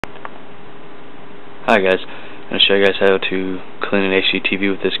Hi guys, I'm going to show you guys how to clean an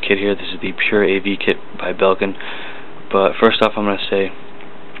HDTV with this kit here. This is the Pure AV kit by Belkin. But first off, I'm going to say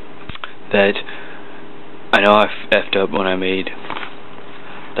that I know I effed up when I made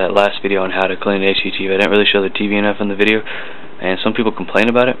that last video on how to clean an HDTV. I didn't really show the TV enough in the video, and some people complain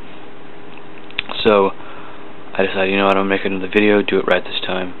about it. So I decided, you know what, I'm making the video, do it right this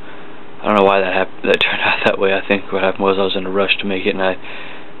time. I don't know why that turned out that way. I think what happened was I was in a rush to make it, and I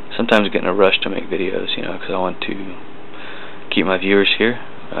sometimes get in a rush to make videos, you know, because I want to keep my viewers here,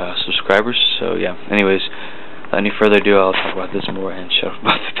 subscribers. So yeah, anyways, without any further ado, I'll talk about this more and shut up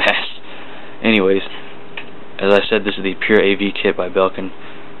about the past. Anyways, as I said, this is the Pure AV kit by Belkin.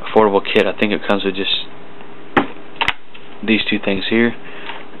 Affordable kit. I think it comes with just these two things here,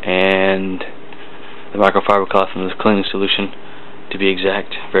 and the microfiber cloth and the cleaning solution, to be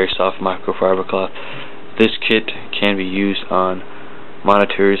exact. Very soft microfiber cloth. This kit can be used on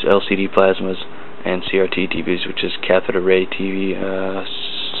monitors, LCD plasmas, and CRT TVs, which is cathode array TV,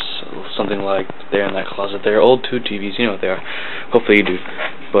 something like there in that closet there. Old tube TVs, you know what they are. Hopefully you do.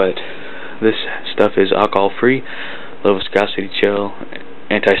 But this stuff is alcohol free, low viscosity gel,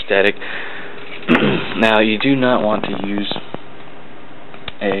 anti-static. Now you do not want to use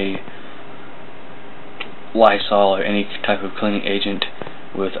a Lysol or any type of cleaning agent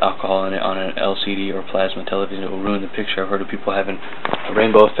with alcohol in it on an LCD or plasma television. It will ruin the picture. I've heard of people having a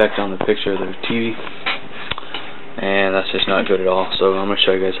rainbow effect on the picture of their TV, and that's just not good at all. So I'm going to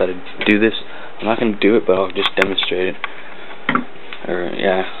show you guys how to do this. I'm not going to do it, but I'll just demonstrate it.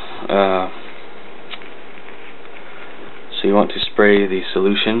 So you want to spray the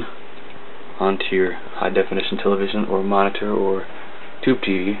solution onto your high definition television or monitor or tube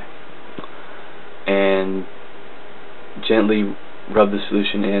TV, and gently rub the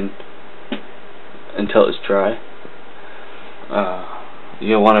solution in until it's dry. You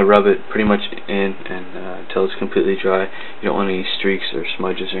don't want to rub it pretty much in until it's completely dry. You don't want any streaks or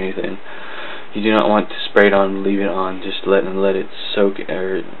smudges or anything. You do not want to spray it on and leave it on. Just let it soak,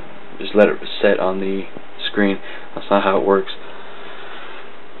 or just let it set on the screen. That's not how it works.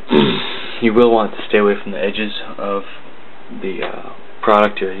 You will want to stay away from the edges of the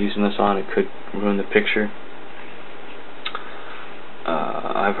product you're using this on. It could ruin the picture.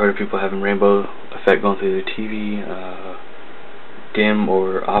 I've heard of people having rainbow effect going through the TV, dim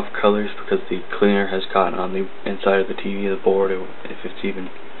or off colors because the cleaner has gotten on the inside of the TV, the board, or if it's even,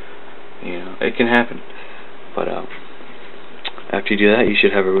 you know, it can happen. But after you do that, you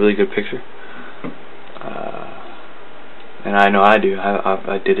should have a really good picture. And I know I do.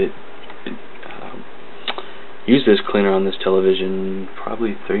 I did it. Used this cleaner on this television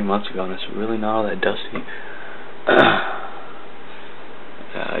probably 3 months ago, and it's really not all that dusty.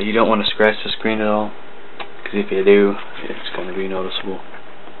 You don't want to scratch the screen at all, because if you do, it's going to be noticeable.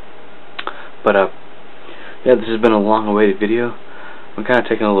 But yeah, this has been a long-awaited video. I'm kind of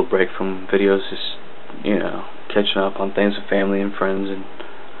taking a little break from videos, just, you know, catching up on things with family and friends and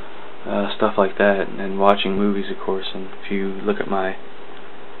stuff like that, and watching movies, of course. And if you look at my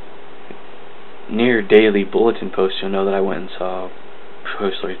near daily bulletin post, you'll know that I went and saw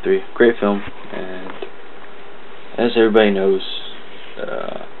Toy Story 3. Great film, and as everybody knows,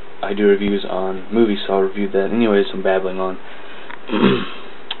 I do reviews on movies, so I'll review that. Anyways, I'm babbling on.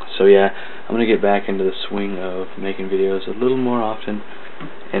 So yeah, I'm going to get back into the swing of making videos a little more often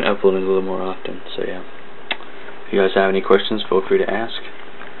and uploading a little more often. So yeah, if you guys have any questions, feel free to ask.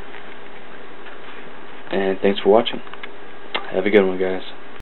 And thanks for watching. Have a good one, guys.